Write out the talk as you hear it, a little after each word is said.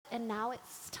And now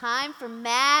it's time for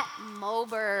Matt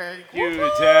Moberg. Thank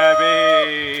you,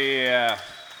 Debbie.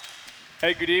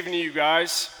 Hey, good evening, you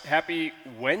guys. Happy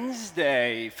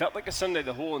Wednesday. Felt like a Sunday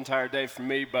the whole entire day for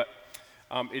me, but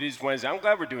it is Wednesday. I'm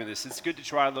glad we're doing this. It's good to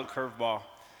try a little curveball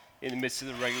in the midst of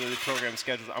the regularly programmed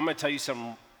schedule. I'm going to tell you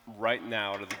something right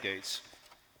now out of the gates.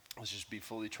 Let's just be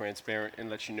fully transparent and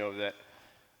let you know that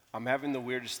I'm having the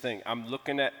weirdest thing. I'm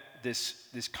looking at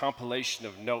this compilation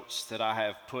of notes that I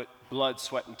have put blood,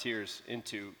 sweat, and tears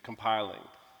into compiling.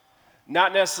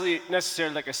 Not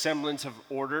necessarily like a semblance of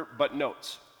order, but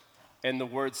notes. And the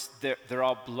words, they're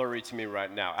all blurry to me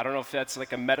right now. I don't know if that's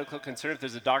like a medical concern. If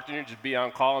there's a doctor here, just be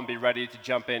on call and be ready to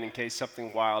jump in case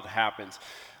something wild happens.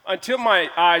 Until my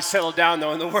eyes settle down,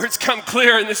 though, and the words come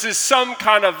clear, and this is some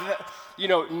kind of,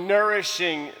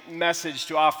 nourishing message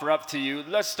to offer up to you,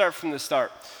 let's start from the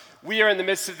start. We are in the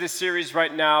midst of this series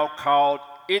right now called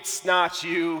It's Not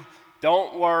You,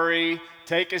 Don't Worry,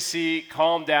 Take a Seat,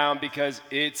 Calm Down, because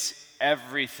it's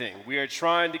everything. We are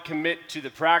trying to commit to the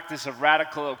practice of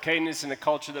radical okayness in a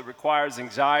culture that requires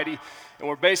anxiety, and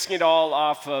we're basing it all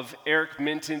off of Eric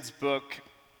Minton's book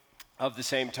of the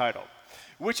same title,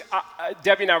 which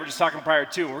Debbie and I were just talking prior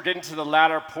to. We're getting to the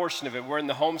latter portion of it. We're in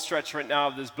the home stretch right now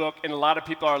of this book, and a lot of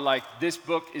people are like, this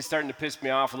book is starting to piss me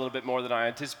off a little bit more than I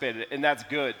anticipated, and that's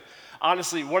good.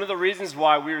 Honestly, one of the reasons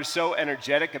why we were so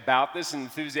energetic about this and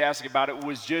enthusiastic about it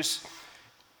was just,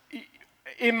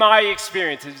 in my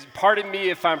experience, pardon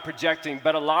me if I'm projecting,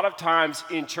 but a lot of times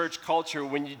in church culture,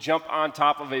 when you jump on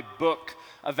top of a book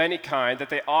of any kind that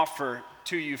they offer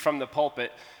to you from the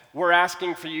pulpit, we're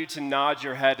asking for you to nod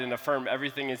your head and affirm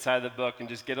everything inside the book and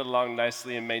just get along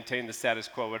nicely and maintain the status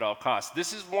quo at all costs.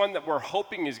 This is one that we're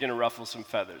hoping is going to ruffle some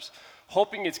feathers,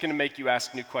 hoping it's going to make you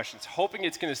ask new questions, hoping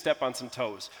it's going to step on some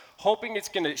toes, hoping it's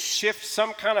going to shift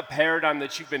some kind of paradigm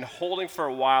that you've been holding for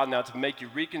a while now to make you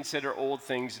reconsider old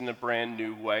things in a brand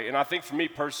new way. And I think for me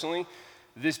personally,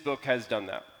 this book has done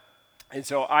that. And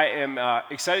so I am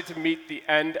excited to meet the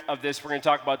end of this. We're going to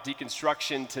talk about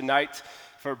deconstruction tonight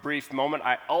for a brief moment.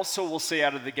 I also will say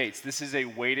out of the gates, this is a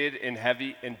weighted and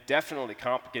heavy and definitely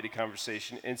complicated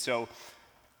conversation. And so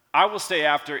I will stay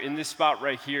after in this spot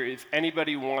right here if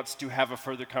anybody wants to have a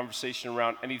further conversation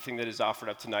around anything that is offered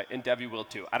up tonight. And Debbie will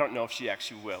too. I don't know if she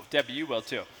actually will. Debbie, you will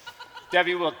too.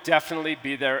 Debbie will definitely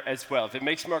be there as well. If it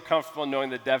makes you more comfortable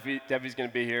knowing that Debbie's going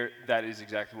to be here, that is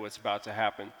exactly what's about to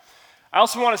happen. I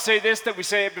also want to say this, that we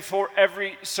say it before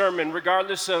every sermon,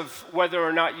 regardless of whether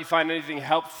or not you find anything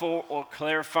helpful or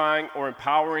clarifying or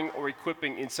empowering or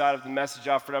equipping inside of the message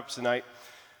offered up tonight.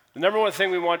 The number one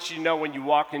thing we want you to know when you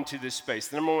walk into this space,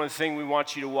 the number one thing we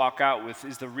want you to walk out with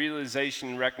is the realization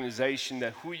and recognition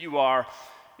that who you are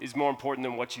is more important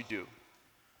than what you do,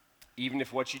 even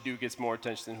if what you do gets more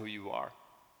attention than who you are.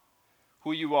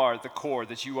 Who you are at the core,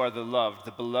 that you are the loved,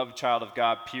 the beloved child of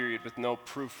God, period, with no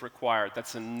proof required.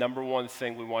 That's the number one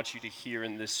thing we want you to hear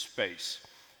in this space.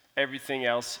 Everything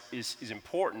else is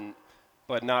important,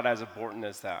 but not as important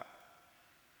as that.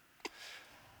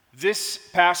 This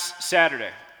past Saturday,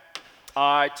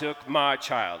 I took my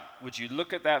child. Would you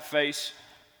look at that face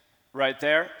right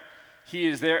there? He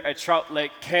is there at Trout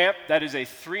Lake Camp. That is a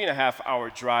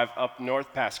 3.5-hour drive up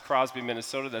north past Crosby,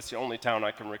 Minnesota. That's the only town I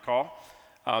can recall.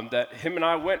 That him and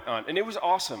I went on, and it was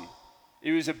awesome.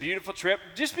 It was a beautiful trip,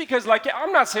 just because,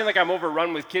 I'm not saying I'm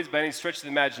overrun with kids by any stretch of the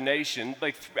imagination.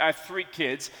 I have 3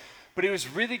 kids, but it was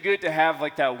really good to have,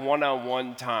 that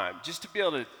one-on-one time, just to be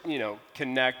able to,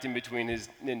 connect in between his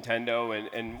Nintendo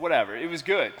and whatever. It was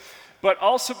good. But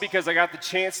also because I got the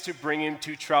chance to bring him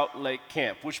to Trout Lake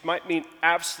Camp, which might mean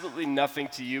absolutely nothing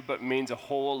to you, but means a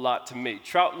whole lot to me.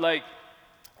 Trout Lake,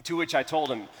 to which I told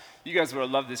him, you guys would have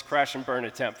loved this crash and burn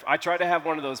attempt. I try to have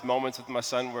one of those moments with my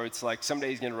son where it's like someday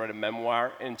he's going to write a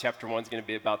memoir, and chapter 1 is going to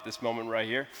be about this moment right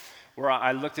here, where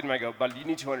I looked at him and I go, buddy, you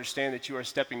need to understand that you are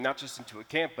stepping not just into a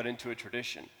camp, but into a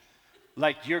tradition.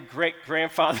 Your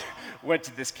great-grandfather went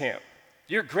to this camp.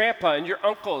 Your grandpa and your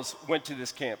uncles went to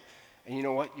this camp. And you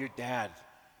know what? Your dad,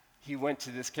 he went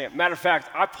to this camp. Matter of fact,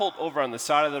 I pulled over on the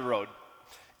side of the road,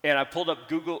 and I pulled up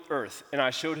Google Earth, and I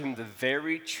showed him the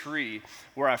very tree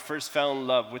where I first fell in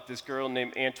love with this girl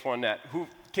named Antoinette, who,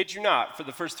 kid you not, for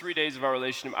the first 3 days of our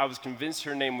relationship, I was convinced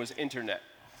her name was Internet.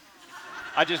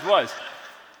 I just was.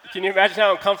 Can you imagine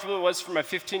how uncomfortable it was for my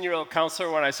 15-year-old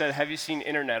counselor when I said, have you seen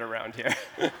Internet around here?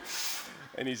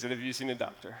 And he said, have you seen a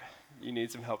doctor? You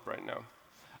need some help right now.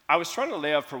 I was trying to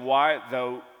lay out for why,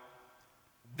 though,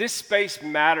 this space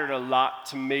mattered a lot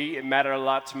to me. It mattered a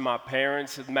lot to my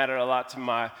parents. It mattered a lot to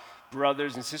my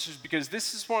brothers and sisters, because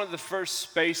this is one of the first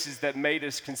spaces that made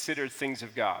us consider things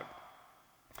of God,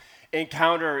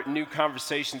 encounter new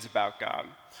conversations about God,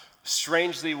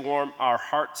 strangely warm our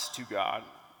hearts to God.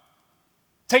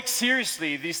 Take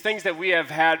seriously these things that we have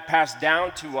had passed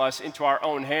down to us into our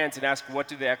own hands and ask, what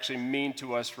do they actually mean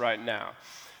to us right now?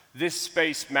 This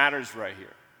space matters right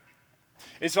here.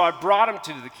 And so I brought him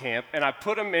to the camp, and I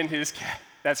put him in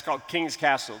that's called King's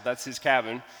Castle. That's his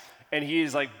cabin. And he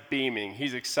is like beaming.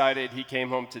 He's excited. He came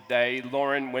home today.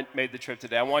 Lauren made the trip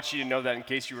today. I want you to know that in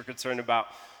case you were concerned about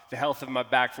the health of my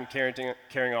back from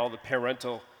carrying all the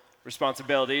parental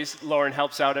responsibilities. Lauren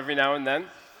helps out every now and then.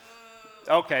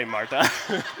 Okay, Martha.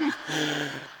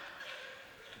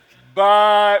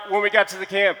 But when we got to the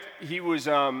camp, he was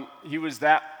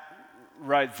that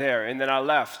right there. And then I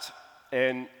left.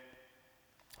 And,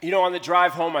 on the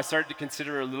drive home, I started to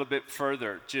consider a little bit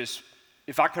further, just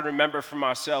if I could remember for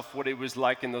myself what it was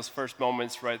like in those first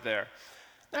moments right there.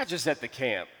 Not just at the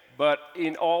camp, but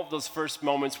in all those first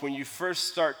moments when you first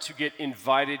start to get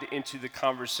invited into the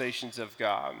conversations of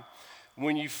God.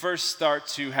 When you first start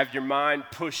to have your mind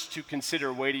pushed to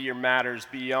consider weightier matters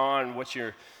beyond what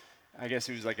I guess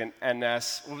it was like an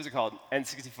NS, what was it called?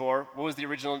 N64? What was the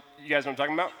original? You guys know what I'm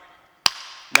talking about?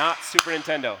 Not Super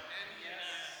Nintendo.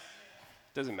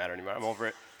 Doesn't matter anymore, I'm over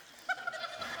it.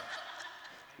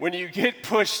 When you get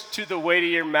pushed to the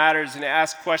weightier matters and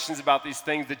ask questions about these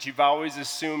things that you've always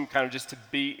assumed kind of just to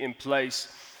be in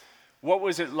place, what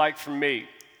was it like for me?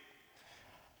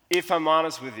 If I'm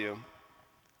honest with you,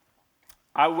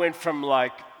 I went from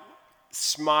like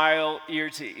smile ear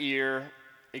to ear,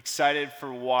 excited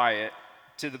for Wyatt,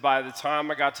 to by the time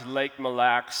I got to Lake Mille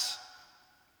Lacs,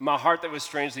 my heart that was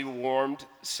strangely warmed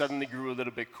suddenly grew a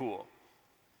little bit cool.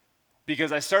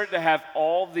 Because I started to have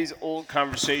all these old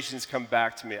conversations come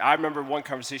back to me. I remember one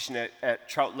conversation at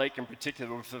Trout Lake in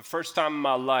particular, where for the first time in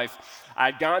my life,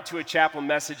 I'd gone to a chapel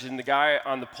message, and the guy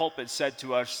on the pulpit said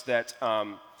to us that,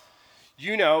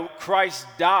 Christ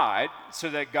died so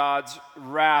that God's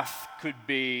wrath could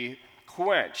be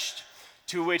quenched.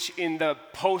 To which, in the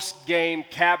post-game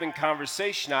cabin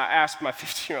conversation, I asked my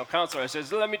 15-year-old counselor, I said,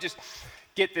 let me just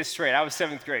get this straight. I was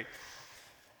 7th grade.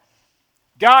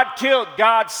 God killed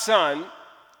God's son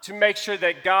to make sure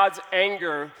that God's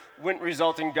anger wouldn't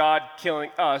result in God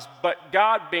killing us. But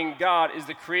God, being God, is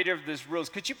the creator of this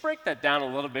world. Could you break that down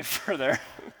a little bit further?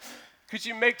 Could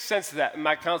you make sense of that? And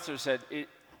my counselor said, it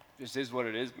just is what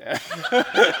it is, man.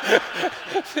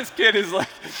 This kid is like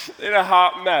in a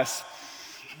hot mess.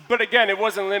 But again, it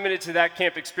wasn't limited to that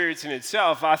camp experience in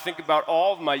itself. I think about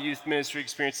all of my youth ministry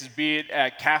experiences, be it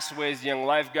at Castaways, the Young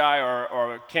Life Guy,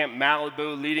 or Camp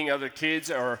Malibu, leading other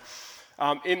kids, or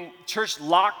in church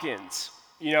lock-ins,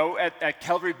 at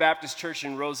Calvary Baptist Church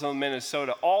in Rosehill,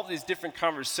 Minnesota, all these different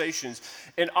conversations.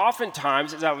 And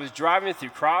oftentimes, as I was driving through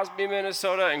Crosby,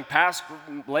 Minnesota, and past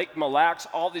Lake Mille Lacs,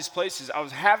 all these places, I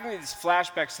was having these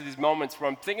flashbacks to these moments where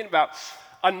I'm thinking about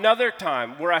another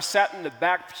time where I sat in the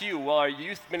back pew while our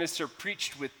youth minister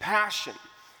preached with passion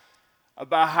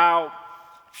about how,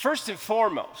 first and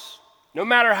foremost, no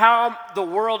matter how the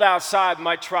world outside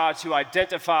might try to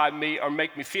identify me or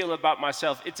make me feel about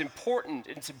myself, it's important,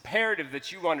 it's imperative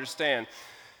that you understand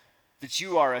that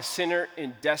you are a sinner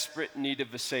in desperate need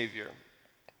of a Savior.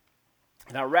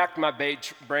 And I racked my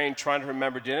brain trying to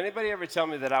remember, did anybody ever tell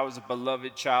me that I was a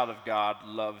beloved child of God,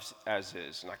 loved as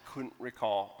is? And I couldn't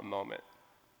recall a moment.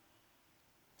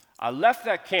 I left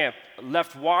that camp,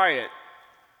 left Wyatt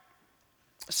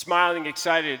smiling,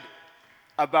 excited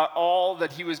about all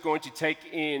that he was going to take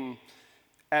in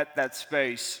at that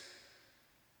space.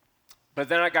 But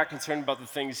then I got concerned about the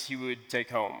things he would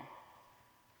take home.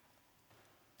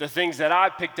 The things that I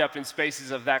picked up in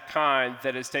spaces of that kind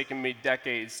that has taken me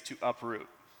decades to uproot.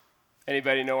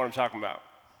 Anybody know what I'm talking about?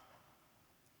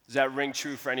 Does that ring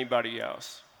true for anybody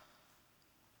else?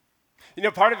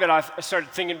 Part of it I started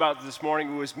thinking about this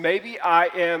morning was maybe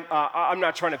I'm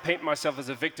not trying to paint myself as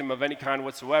a victim of any kind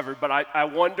whatsoever, but I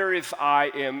wonder if I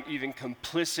am even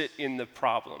complicit in the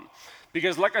problem.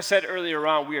 Because like I said earlier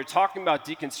on, we are talking about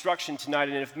deconstruction tonight,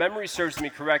 and if memory serves me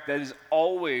correct, that is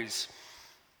always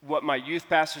what my youth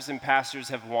pastors and pastors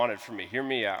have wanted from me. Hear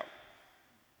me out.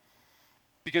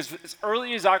 Because as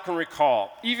early as I can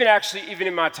recall, even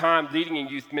in my time leading in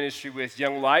youth ministry with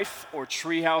Young Life or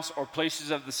Treehouse or places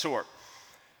of the sort,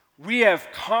 we have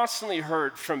constantly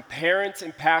heard from parents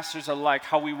and pastors alike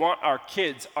how we want our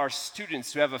kids, our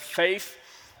students, to have a faith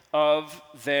of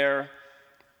their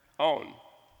own.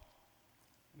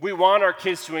 We want our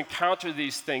kids to encounter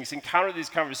these things, encounter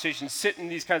these conversations, sit in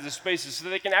these kinds of spaces so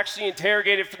that they can actually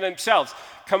interrogate it for themselves,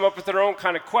 come up with their own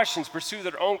kind of questions, pursue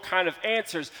their own kind of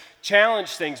answers, challenge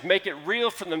things, make it real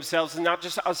for themselves and not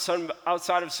just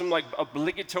outside of some like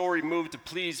obligatory move to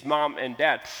please mom and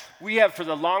dad. We have for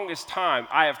the longest time,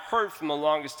 I have heard from the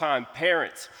longest time,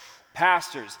 parents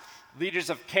pastors, leaders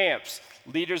of camps,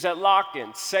 leaders at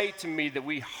Lock-In say to me that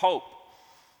we hope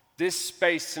this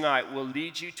space tonight will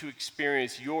lead you to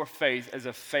experience your faith as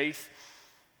a faith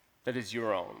that is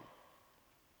your own.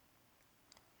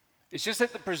 It's just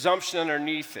that the presumption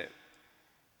underneath it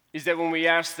is that when we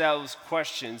ask those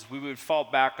questions, we would fall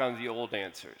back on the old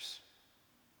answers.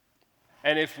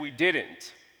 And if we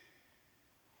didn't,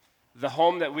 the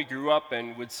home that we grew up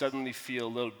in would suddenly feel a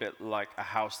little bit like a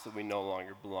house that we no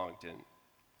longer belonged in.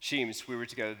 Sheems, we were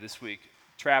together this week.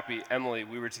 Trappy, Emily,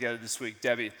 we were together this week.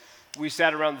 Debbie, we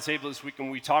sat around the table this week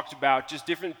and we talked about just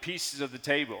different pieces of the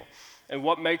table and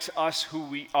what makes us who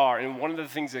we are. And one of the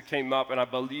things that came up, and I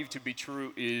believe to be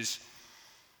true, is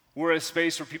we're a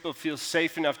space where people feel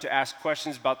safe enough to ask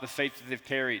questions about the faith that they've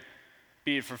carried,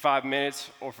 be it for 5 minutes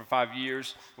or for 5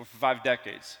 years or for 5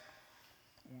 decades.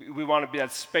 We want to be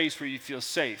that space where you feel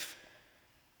safe.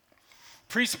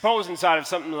 Presupposed inside of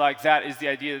something like that is the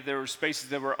idea that there were spaces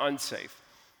that were unsafe,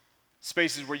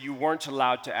 spaces where you weren't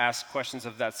allowed to ask questions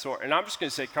of that sort. And I'm just going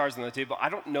to say cards on the table. I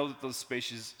don't know that those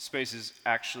spaces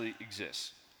actually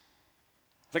exist.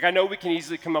 Like, I know we can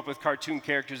easily come up with cartoon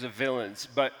characters of villains,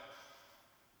 but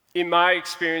in my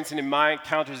experience and in my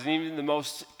encounters, and even the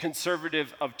most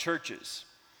conservative of churches,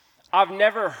 I've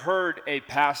never heard a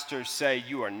pastor say,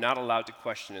 you are not allowed to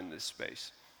question in this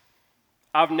space.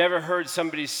 I've never heard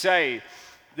somebody say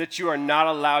that you are not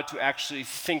allowed to actually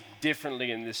think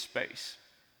differently in this space.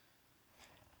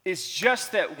 It's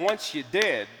just that once you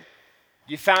did,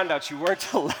 you found out you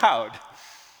weren't allowed.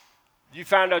 You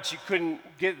found out you couldn't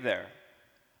get there.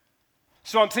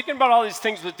 So I'm thinking about all these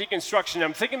things with deconstruction.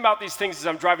 I'm thinking about these things as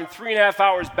I'm driving 3.5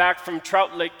 hours back from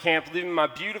Trout Lake Camp, leaving my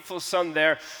beautiful son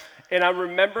there. And I'm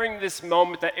remembering this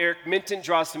moment that Eric Minton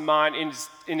draws to mind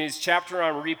in his chapter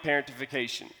on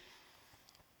reparentification,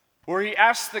 where he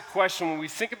asks the question, when we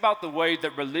think about the way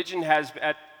that religion has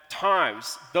at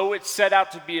times, though it's set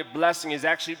out to be a blessing, has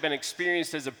actually been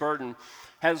experienced as a burden,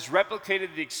 has replicated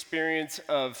the experience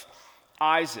of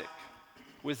Isaac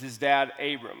with his dad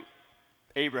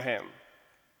Abraham,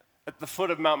 at the foot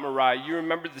of Mount Moriah. You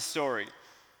remember the story.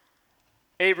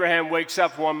 Abraham wakes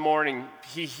up one morning,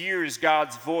 he hears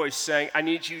God's voice saying, I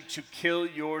need you to kill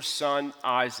your son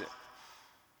Isaac.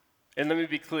 And let me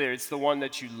be clear, it's the one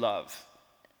that you love.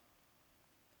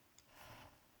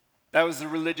 That was the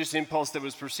religious impulse that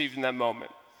was perceived in that moment.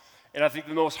 And I think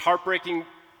the most heartbreaking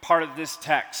part of this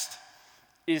text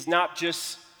is not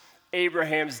just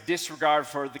Abraham's disregard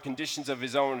for the conditions of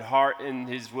his own heart and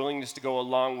his willingness to go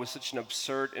along with such an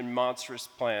absurd and monstrous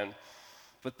plan,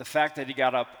 but the fact that he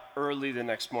got up early the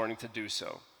next morning to do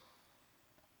so.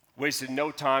 Wasted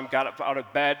no time, got up out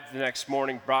of bed the next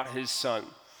morning, brought his son.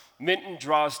 Minton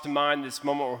draws to mind this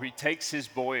moment where he takes his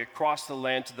boy across the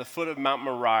land to the foot of Mount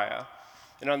Moriah,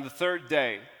 and on the third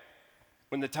day,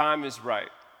 when the time is right,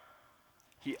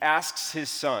 he asks his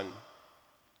son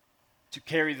to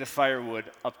carry the firewood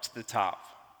up to the top,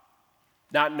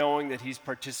 not knowing that he's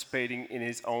participating in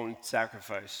his own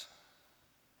sacrifice.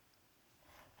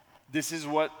 This is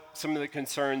what some of the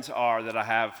concerns are that I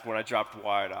have when I dropped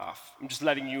Wyatt off. I'm just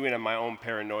letting you in on my own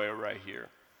paranoia right here.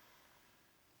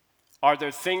 Are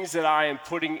there things that I am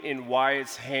putting in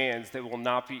Wyatt's hands that will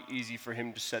not be easy for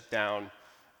him to set down,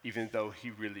 even though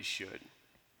he really should?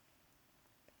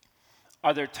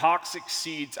 Are there toxic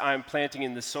seeds I am planting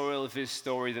in the soil of his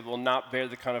story that will not bear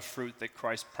the kind of fruit that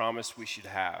Christ promised we should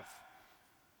have?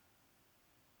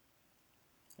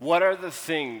 What are the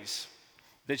things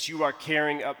that you are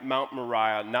carrying up Mount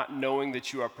Moriah, not knowing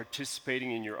that you are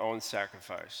participating in your own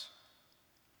sacrifice?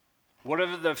 What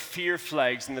are the fear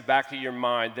flags in the back of your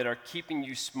mind that are keeping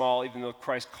you small, even though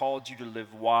Christ called you to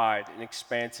live wide and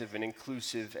expansive and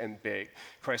inclusive and big?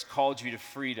 Christ called you to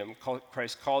freedom.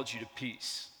 Christ called you to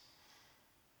peace.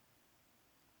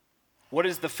 What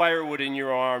is the firewood in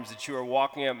your arms that you are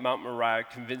walking up Mount Moriah,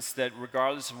 convinced that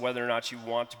regardless of whether or not you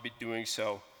want to be doing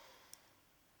so,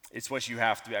 it's what you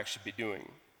have to actually be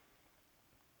doing?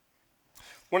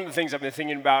 One of the things I've been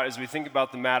thinking about as we think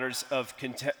about the matters of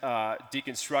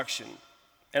deconstruction,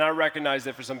 and I recognize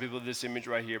that for some people this image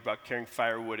right here about carrying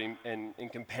firewood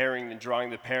and comparing and drawing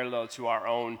the parallel to our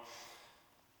own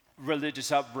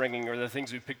religious upbringing or the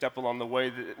things we picked up along the way,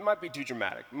 that it might be too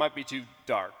dramatic, it might be too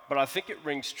dark, but I think it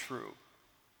rings true.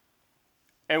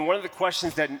 And one of the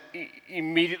questions that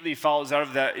immediately follows out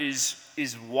of that is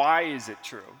why is it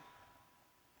true?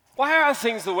 Why are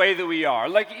things the way that we are?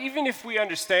 Like, even if we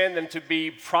understand them to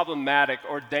be problematic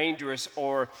or dangerous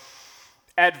or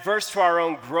adverse to our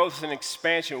own growth and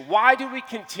expansion, why do we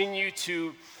continue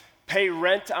to pay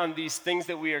rent on these things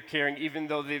that we are carrying, even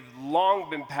though they've long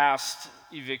been past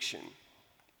eviction?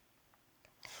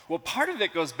 Well, part of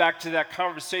it goes back to that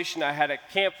conversation I had at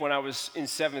camp when I was in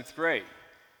 7th grade.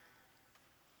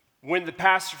 When the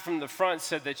pastor from the front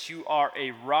said that you are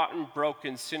a rotten,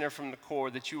 broken sinner from the core,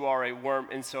 that you are a worm.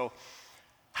 And so,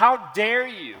 how dare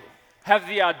you have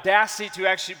the audacity to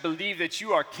actually believe that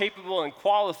you are capable and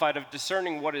qualified of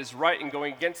discerning what is right and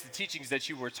going against the teachings that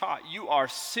you were taught? You are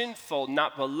sinful,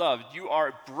 not beloved. You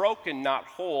are broken, not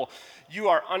whole. You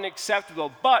are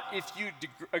unacceptable. But if you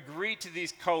agree to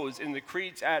these codes in the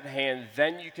creeds at hand,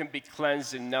 then you can be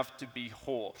cleansed enough to be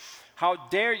whole. How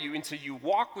dare you, until you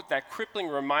walk with that crippling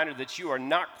reminder that you are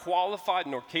not qualified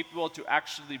nor capable to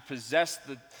actually possess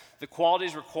the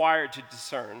qualities required to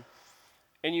discern,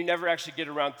 and you never actually get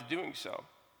around to doing so.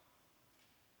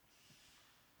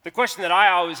 The question that I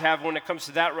always have when it comes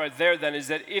to that right there then is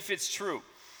that if it's true,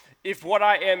 if what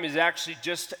I am is actually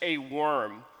just a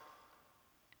worm,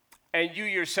 and you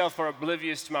yourself are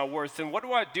oblivious to my worth, then what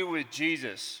do I do with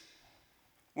Jesus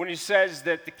when he says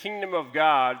that the kingdom of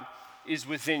God is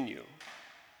within you?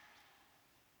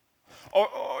 Or,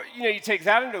 you take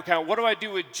that into account. What do I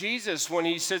do with Jesus when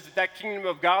he says that kingdom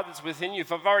of God that's within you?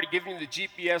 If I've already given you the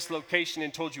GPS location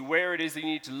and told you where it is that you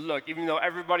need to look, even though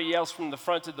everybody else from the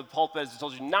front of the pulpit has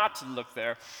told you not to look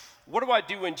there, what do I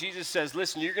do when Jesus says,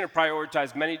 listen, you're going to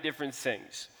prioritize many different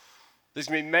things. There's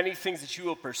going to be many things that you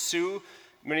will pursue,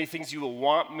 many things you will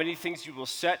want, many things you will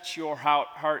set your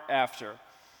heart after.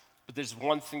 But there's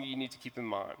one thing you need to keep in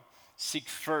mind. Seek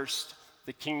first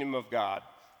the kingdom of God,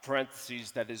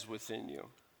 parentheses, that is within you.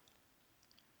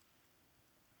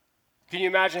 Can you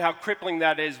imagine how crippling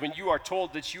that is when you are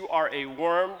told that you are a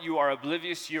worm, you are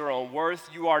oblivious to your own worth,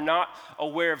 you are not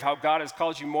aware of how God has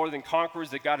called you more than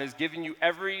conquerors, that God has given you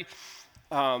every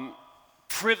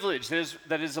privilege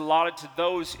that is allotted to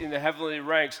those in the heavenly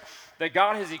ranks, that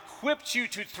God has equipped you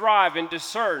to thrive and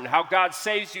discern, how God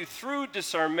saves you through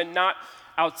discernment, not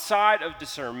outside of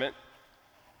discernment.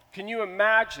 Can you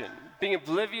imagine being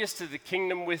oblivious to the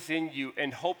kingdom within you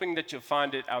and hoping that you'll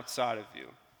find it outside of you?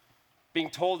 Being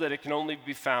told that it can only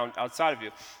be found outside of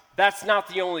you. That's not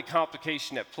the only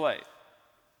complication at play.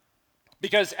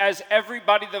 Because as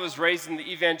everybody that was raised in the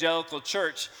evangelical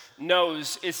church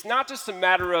knows, it's not just a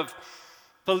matter of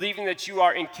believing that you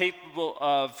are incapable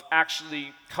of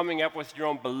actually coming up with your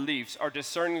own beliefs or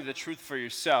discerning the truth for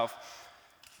yourself.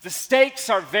 The stakes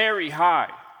are very high.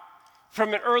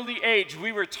 From an early age,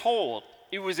 we were told,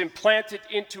 it was implanted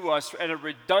into us at a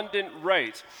redundant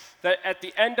rate, that at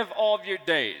the end of all of your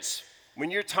days, when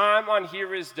your time on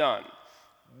here is done,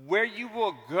 where you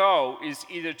will go is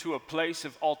either to a place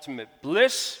of ultimate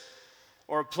bliss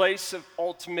or a place of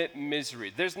ultimate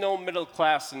misery. There's no middle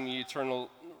class in the eternal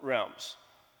realms.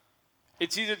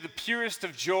 It's either the purest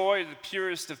of joy or the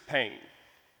purest of pain.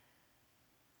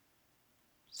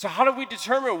 So how do we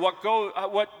determine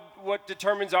what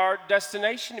determines our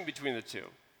destination in between the two?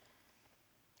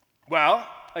 Well,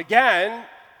 again,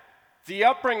 the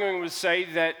upbringing would say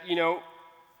that,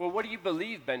 well, what do you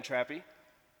believe, Ben Trappy?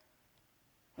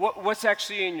 What's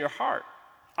actually in your heart?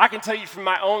 I can tell you from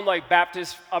my own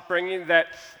Baptist upbringing that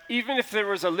even if there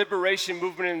was a liberation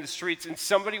movement in the streets and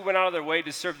somebody went out of their way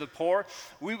to serve the poor,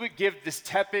 we would give this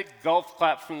tepid golf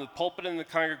clap from the pulpit in the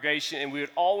congregation, and we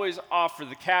would always offer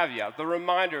the caveat, the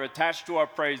reminder attached to our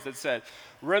praise that said,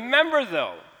 remember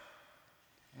though,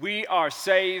 we are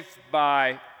saved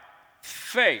by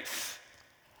faith,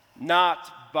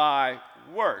 not by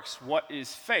works. What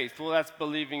is faith? Well, that's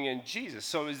believing in Jesus.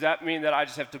 So does that mean that I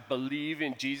just have to believe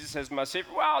in Jesus as my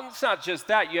Savior? Well, it's not just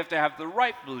that. You have to have the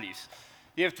right beliefs.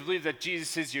 You have to believe that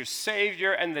Jesus is your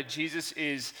Savior and that Jesus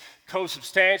is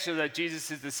co-substantial, that Jesus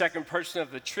is the second person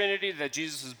of the Trinity, that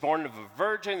Jesus was born of a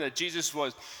virgin, that Jesus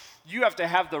was... You have to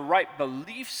have the right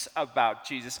beliefs about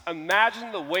Jesus.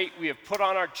 Imagine the weight we have put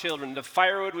on our children, the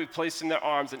firewood we placed in their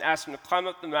arms and asked them to climb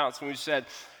up the mountains when we said,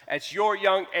 at your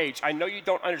young age, I know you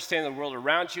don't understand the world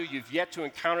around you, you've yet to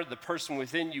encounter the person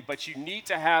within you, but you need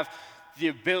to have the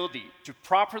ability to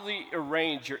properly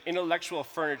arrange your intellectual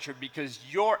furniture because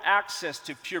your access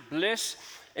to pure bliss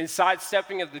and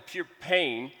sidestepping of the pure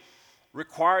pain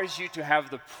requires you to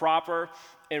have the proper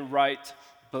and right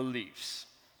beliefs.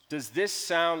 Does this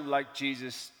sound like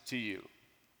Jesus to you?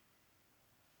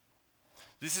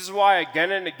 This is why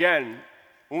again and again,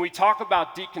 when we talk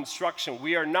about deconstruction,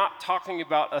 we are not talking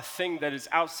about a thing that is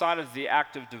outside of the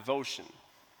act of devotion.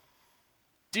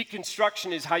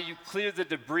 Deconstruction is how you clear the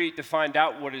debris to find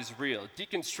out what is real.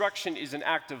 Deconstruction is an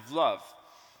act of love.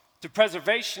 To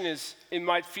preservation it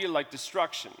might feel like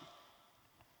destruction.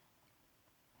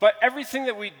 But everything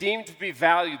that we deem to be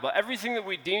valuable, everything that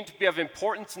we deem to be of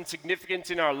importance and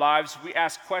significance in our lives, we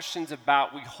ask questions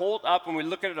about, we hold up and we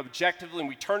look at it objectively and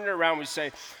we turn it around and we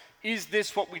say, Is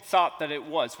this what we thought that it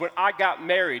was? When I got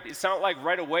married, it's not like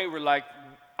right away we're like,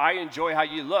 I enjoy how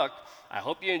you look. I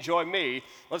hope you enjoy me.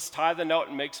 Let's tie the knot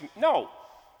and make some. No.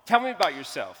 Tell me about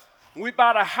yourself. When we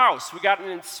bought a house, we got an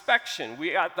inspection.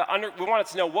 We wanted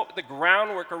to know what the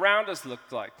groundwork around us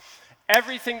looked like.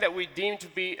 Everything that we deemed to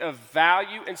be of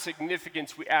value and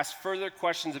significance, we asked further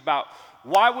questions about.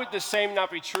 Why would the same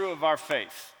not be true of our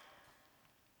faith?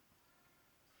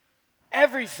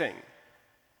 Everything.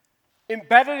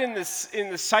 Embedded in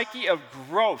the psyche of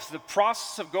growth, the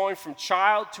process of going from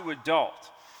child to adult,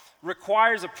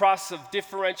 requires a process of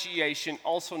differentiation,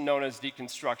 also known as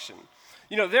deconstruction.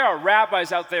 You know, there are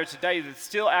rabbis out there today that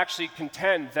still actually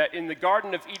contend that in the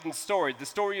Garden of Eden story, the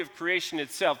story of creation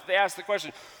itself, they ask the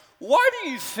question, why do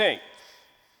you think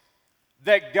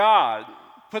that God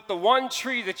put the one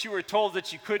tree that you were told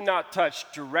that you could not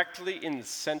touch directly in the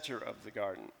center of the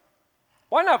garden?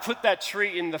 Why not put that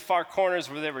tree in the far corners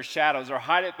where there were shadows, or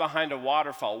hide it behind a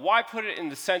waterfall? Why put it in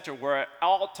the center where at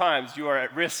all times you are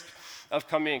at risk of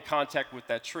coming in contact with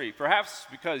that tree? Perhaps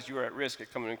it's because you are at risk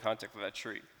of coming in contact with that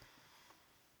tree.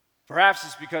 Perhaps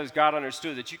it's because God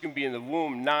understood that you can be in the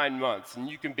womb 9 months and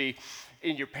you can be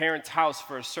in your parents' house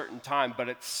for a certain time, but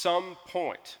at some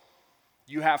point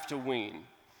you have to wean.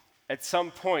 At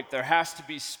some point there has to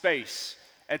be space.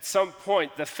 At some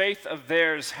point the faith of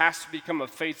theirs has to become a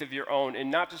faith of your own,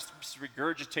 and not just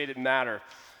regurgitated matter,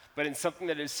 but in something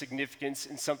that is significant,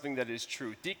 in something that is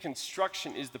true.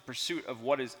 Deconstruction is the pursuit of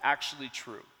what is actually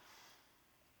true.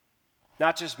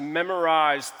 Not just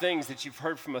memorize things that you've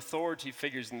heard from authority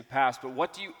figures in the past, but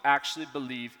what do you actually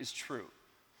believe is true?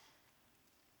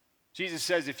 Jesus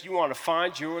says if you want to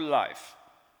find your life,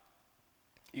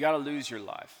 you got to lose your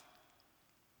life.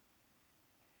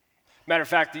 Matter of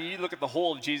fact, you look at the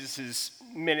whole of Jesus'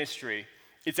 ministry,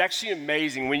 it's actually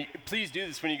amazing. Please do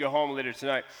this when you go home later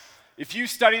tonight. If you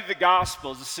study the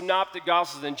Gospels, the Synoptic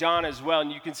Gospels, and John as well,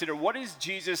 and you consider what is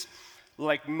Jesus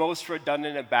like most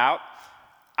redundant about,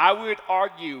 I would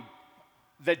argue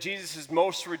that Jesus is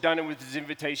most redundant with his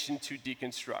invitation to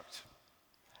deconstruct.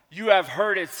 You have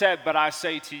heard it said, but I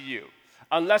say to you,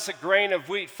 unless a grain of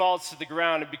wheat falls to the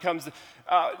ground and becomes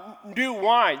new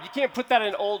wine, you can't put that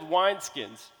in old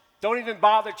wineskins. Don't even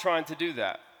bother trying to do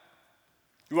that.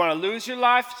 You want to lose your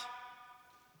life?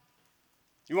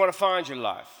 You want to find your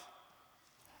life?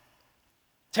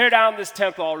 Tear down this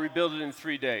temple, I'll rebuild it in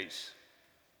 3 days.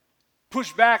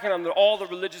 Push back on all the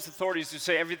religious authorities who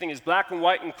say everything is black and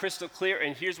white and crystal clear,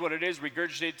 and here's what it is,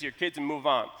 regurgitate it to your kids and move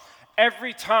on.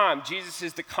 Every time, Jesus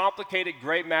is the complicated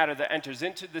gray matter that enters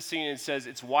into the scene and says,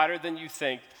 it's wider than you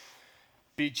think.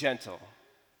 Be gentle.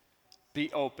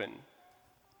 Be open.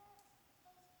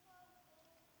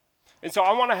 And so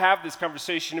I want to have this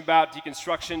conversation about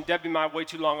deconstruction. Debbie, am I way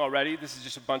too long already? This is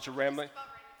just a bunch of rambling.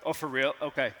 Oh, for real?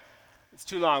 Okay. It's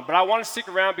too long, but I want to stick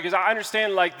around because I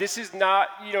understand, like, this is not,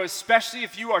 especially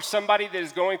if you are somebody that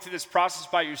is going through this process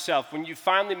by yourself, when you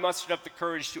finally mustered up the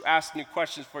courage to ask new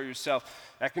questions for yourself,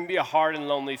 that can be a hard and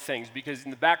lonely thing because in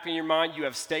the back of your mind, you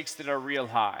have stakes that are real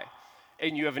high,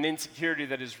 and you have an insecurity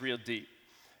that is real deep,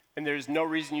 and there's no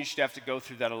reason you should have to go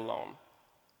through that alone.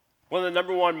 One of the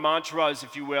number one mantras,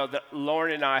 if you will, that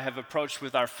Lauren and I have approached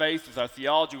with our faith, with our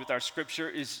theology, with our scripture,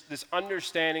 is this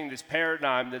understanding, this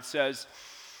paradigm that says,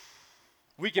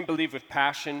 we can believe with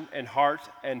passion and heart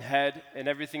and head and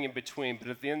everything in between, but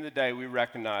at the end of the day, we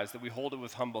recognize that we hold it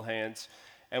with humble hands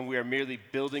and we are merely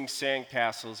building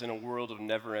sandcastles in a world of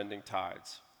never-ending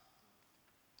tides.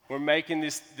 We're making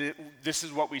this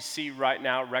is what we see right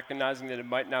now, recognizing that it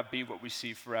might not be what we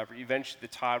see forever. Eventually, the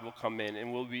tide will come in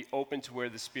and we'll be open to where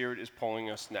the Spirit is pulling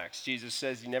us next. Jesus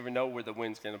says you never know where the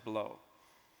wind's going to blow,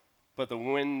 but the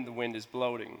wind is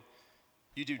blowing,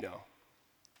 you do know.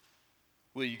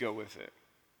 Will you go with it?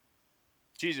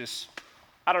 Jesus,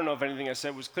 I don't know if anything I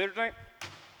said was clear tonight.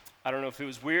 I don't know if it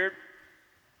was weird.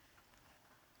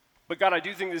 But God, I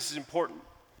do think this is important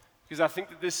because I think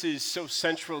that this is so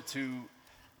central to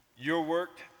your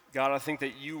work. God, I think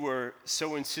that you were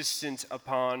so insistent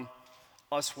upon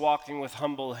us walking with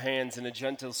humble hands and a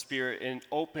gentle spirit and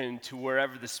open to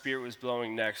wherever the Spirit was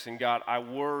blowing next. And God, I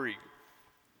worry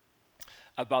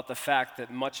about the fact that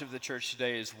much of the church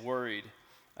today is worried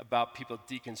about people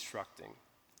deconstructing,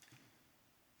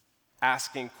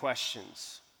 asking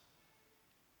questions.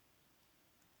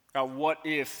 Now, what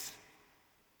if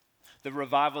the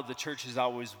revival the church has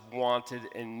always wanted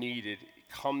and needed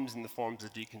comes in the forms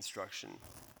of deconstruction?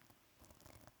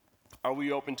 Are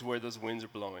we open to where those winds are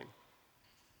blowing?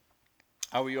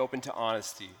 Are we open to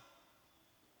honesty?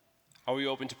 Are we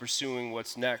open to pursuing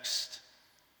what's next,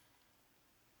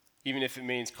 even if it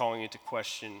means calling into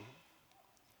question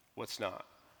what's not?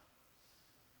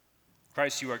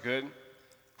 Christ, you are good.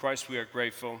 Christ, we are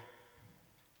grateful.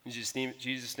 In Jesus'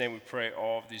 name we pray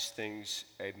all of these things.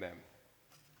 Amen.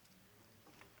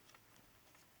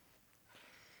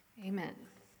 Amen.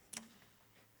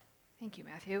 Thank you,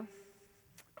 Matthew.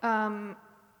 I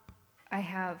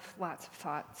have lots of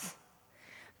thoughts,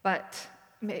 but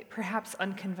perhaps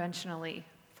unconventionally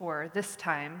for this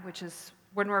time, which is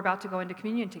when we're about to go into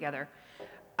communion together,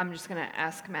 I'm just going to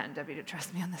ask Matt and Debbie to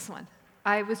trust me on this one.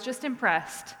 I was just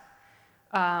impressed.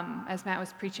 As Matt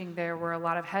was preaching, there were a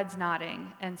lot of heads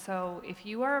nodding. And so if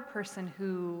you are a person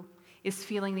who is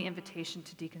feeling the invitation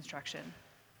to deconstruction,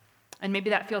 and maybe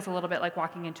that feels a little bit like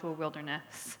walking into a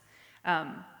wilderness,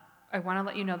 I want to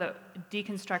let you know that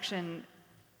deconstruction,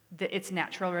 its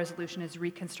natural resolution is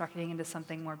reconstructing into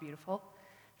something more beautiful,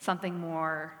 something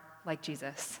more like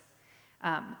Jesus.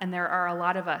 And there are a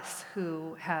lot of us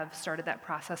who have started that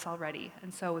process already.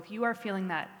 And so if you are feeling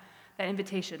that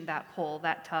invitation, that pull,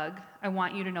 that tug, I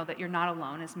want you to know that you're not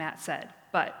alone, as Matt said,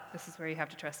 but this is where you have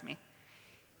to trust me.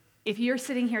 If you're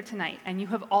sitting here tonight and you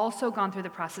have also gone through the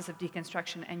process of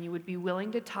deconstruction and you would be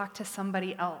willing to talk to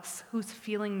somebody else who's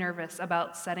feeling nervous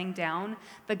about setting down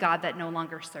the God that no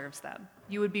longer serves them,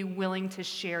 you would be willing to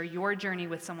share your journey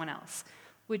with someone else,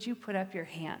 would you put up your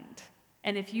hand?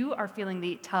 And if you are feeling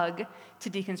the tug to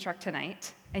deconstruct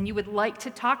tonight and you would like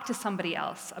to talk to somebody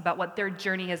else about what their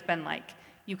journey has been like,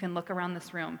 you can look around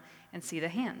this room and see the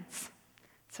hands.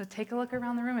 So take a look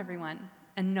around the room, everyone,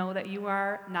 and know that you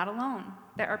are not alone.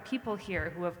 There are people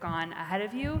here who have gone ahead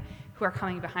of you, who are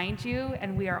coming behind you,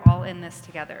 and we are all in this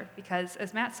together. Because,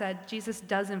 as Matt said, Jesus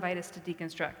does invite us to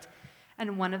deconstruct.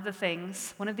 And one of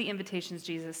the invitations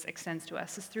Jesus extends to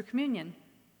us is through communion.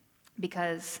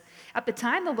 Because at the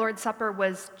time, the Lord's Supper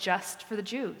was just for the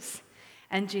Jews.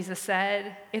 And Jesus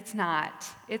said, it's not.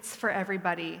 It's for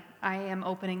everybody. I am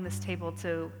opening this table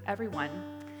to everyone.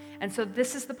 And so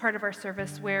this is the part of our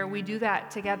service where we do that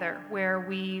together, where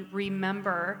we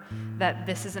remember that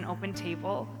this is an open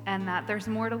table and that there's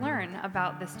more to learn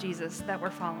about this Jesus that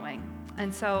we're following.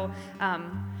 And so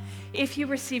if you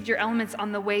received your elements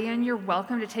on the way in, you're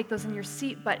welcome to take those in your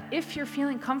seat. But if you're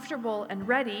feeling comfortable and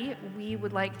ready, we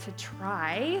would like to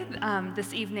try.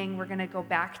 This evening, we're going to go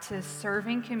back to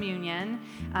serving communion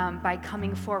by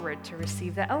coming forward to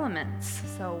receive the elements.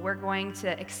 So we're going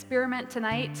to experiment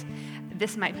tonight.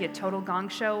 This might be a total gong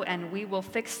show, and we will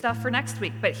fix stuff for next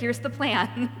week. But here's the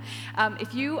plan.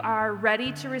 If you are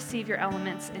ready to receive your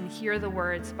elements and hear the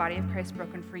words, body of Christ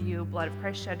broken for you, blood of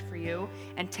Christ shed for you,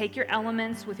 and take your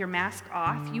elements with your mask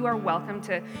off, you are welcome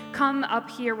to come up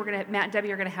here. Matt and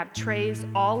Debbie are going to have trays.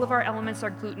 All of our elements are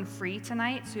gluten-free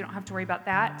tonight, so you don't have to worry about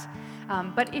that.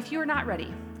 But if you're not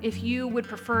ready, if you would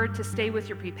prefer to stay with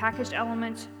your prepackaged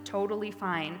elements, totally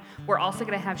fine. We're also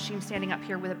going to have Sheem standing up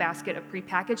here with a basket of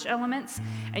prepackaged elements,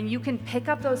 and you can pick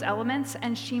up those elements,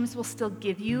 and Sheems will still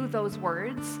give you those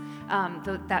words,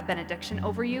 that benediction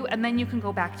over you, and then you can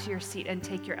go back to your seat and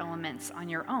take your elements on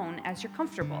your own as you're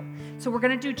comfortable. So we're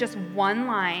going to do just one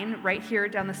line right here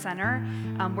down the center.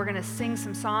 We're going to sing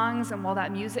some songs, and while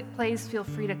that music plays, feel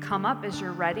free to come up as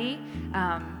you're ready.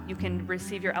 You can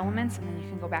receive your elements, and then you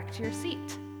can go back to your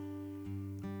seat.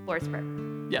 Lord's Prayer.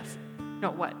 Yes. No,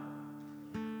 what?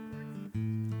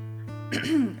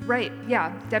 Right,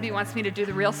 yeah. Debbie wants me to do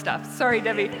the real stuff. Sorry,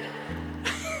 Debbie.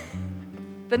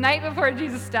 The night before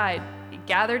Jesus died, he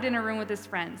gathered in a room with his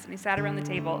friends, and he sat around the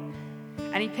table,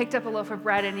 and he picked up a loaf of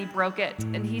bread, and he broke it,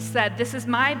 and he said, "This is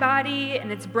my body,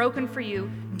 and it's broken for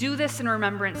you. Do this in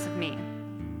remembrance of me."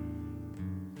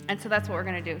 And so that's what we're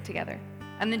going to do together.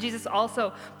 And then Jesus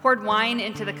also poured wine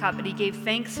into the cup, and he gave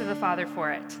thanks to the Father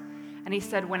for it. And he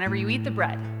said, "Whenever you eat the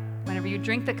bread, whenever you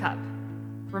drink the cup,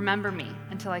 remember me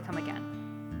until I come again."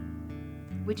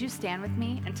 Would you stand with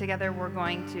me? And together we're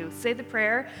going to say the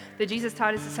prayer that Jesus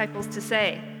taught his disciples to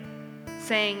say,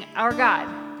 saying, "Our God,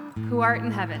 who art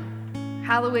in heaven,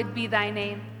 hallowed be thy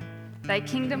name. Thy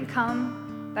kingdom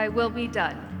come, thy will be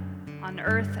done, on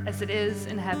earth as it is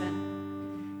in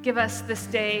heaven. Give us this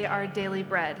day our daily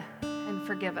bread, and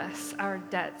forgive us our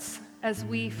debts as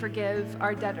we forgive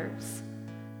our debtors.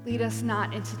 Lead us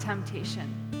not into temptation,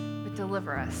 but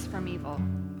deliver us from evil.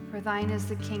 For thine is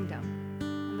the kingdom,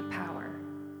 and the power,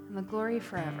 and the glory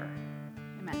forever.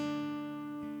 Amen."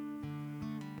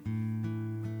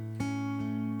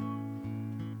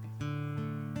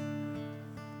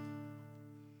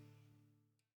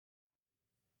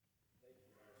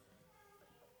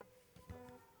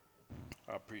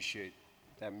 I appreciate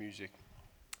that music,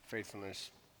 faithfulness.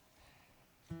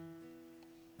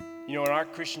 You know, in our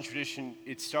Christian tradition,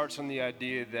 it starts on the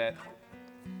idea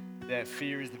that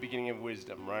fear is the beginning of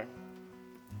wisdom, right?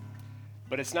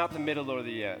 But it's not the middle or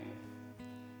the end.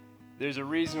 There's a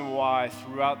reason why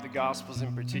throughout the Gospels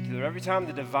in particular, every time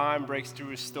the divine breaks through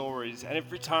his stories, and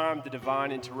every time the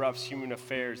divine interrupts human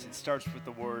affairs, it starts with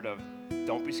the word of,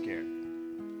 don't be scared.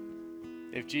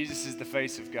 If Jesus is the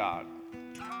face of God,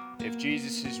 if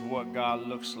Jesus is what God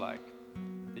looks like,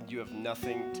 then you have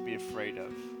nothing to be afraid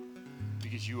of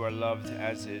because you are loved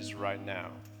as is right now.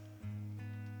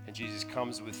 And Jesus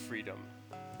comes with freedom.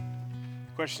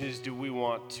 The question is, do we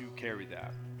want to carry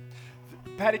that?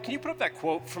 Patty, can you put up that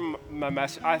quote from my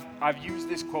message? I've used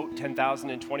this quote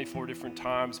 10,024 different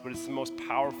times, but it's the most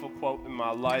powerful quote in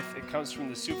my life. It comes from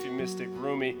the Sufi mystic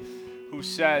Rumi, who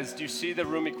says, do you see the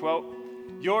Rumi quote?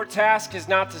 Your task is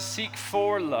not to seek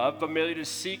for love, but merely to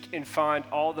seek and find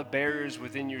all the barriers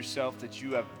within yourself that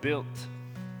you have built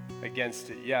against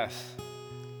it. Yes,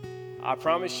 I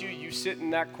promise you, you sit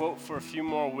in that quote for a few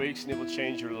more weeks and it will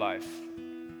change your life.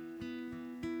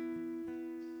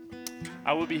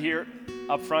 I will be here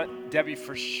up front. Debbie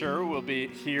for sure will be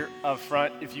here up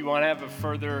front if you want to have a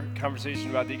further conversation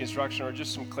about deconstruction or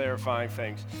just some clarifying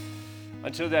things.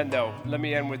 Until then, though, let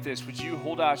me end with this. Would you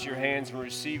hold out your hands and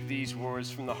receive these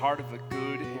words from the heart of a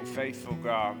good and faithful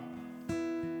God?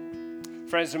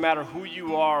 Friends, no matter who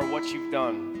you are, what you've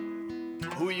done,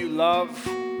 who you love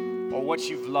or what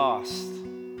you've lost,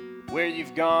 where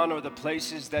you've gone or the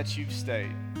places that you've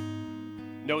stayed,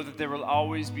 know that there will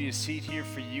always be a seat here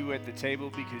for you at the table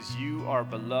because you are a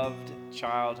beloved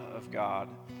child of God,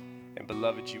 and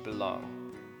beloved, you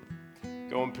belong.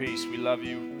 Go in peace. We love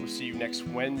you. We'll see you next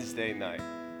Wednesday night.